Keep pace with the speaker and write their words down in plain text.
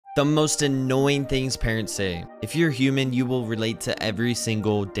The most annoying things parents say. If you're human, you will relate to every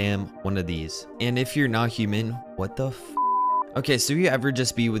single damn one of these. And if you're not human, what the f? Okay, so you ever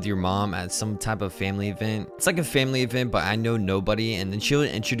just be with your mom at some type of family event? It's like a family event, but I know nobody, and then she'll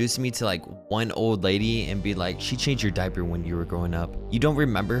introduce me to like one old lady and be like, she changed your diaper when you were growing up. You don't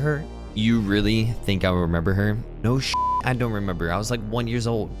remember her? You really think I remember her? No sh, I don't remember. I was like 1 year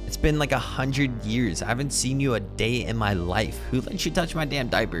old. It's been like 100 years. I haven't seen you a day in my life. Who let you touch my damn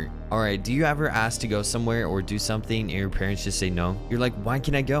diaper? Alright, do you ever ask to go somewhere or do something and your parents just say no? You're like, why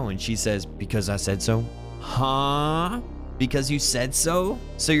can't I go? And she says, because I said so. Huh? Because you said so?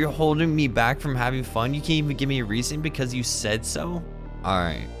 So you're holding me back from having fun? You can't even give me a reason because you said so?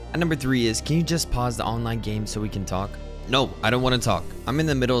 Alright. And number 3 is, can you just pause the online game so we can talk? No, I don't want to talk. I'm in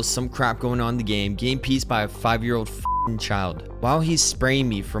the middle of some crap going on in the game, getting pieced by a 5-year-old child while he's spraying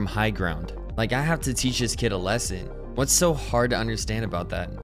me from high ground. Like, I have to teach this kid a lesson. What's so hard to understand about that?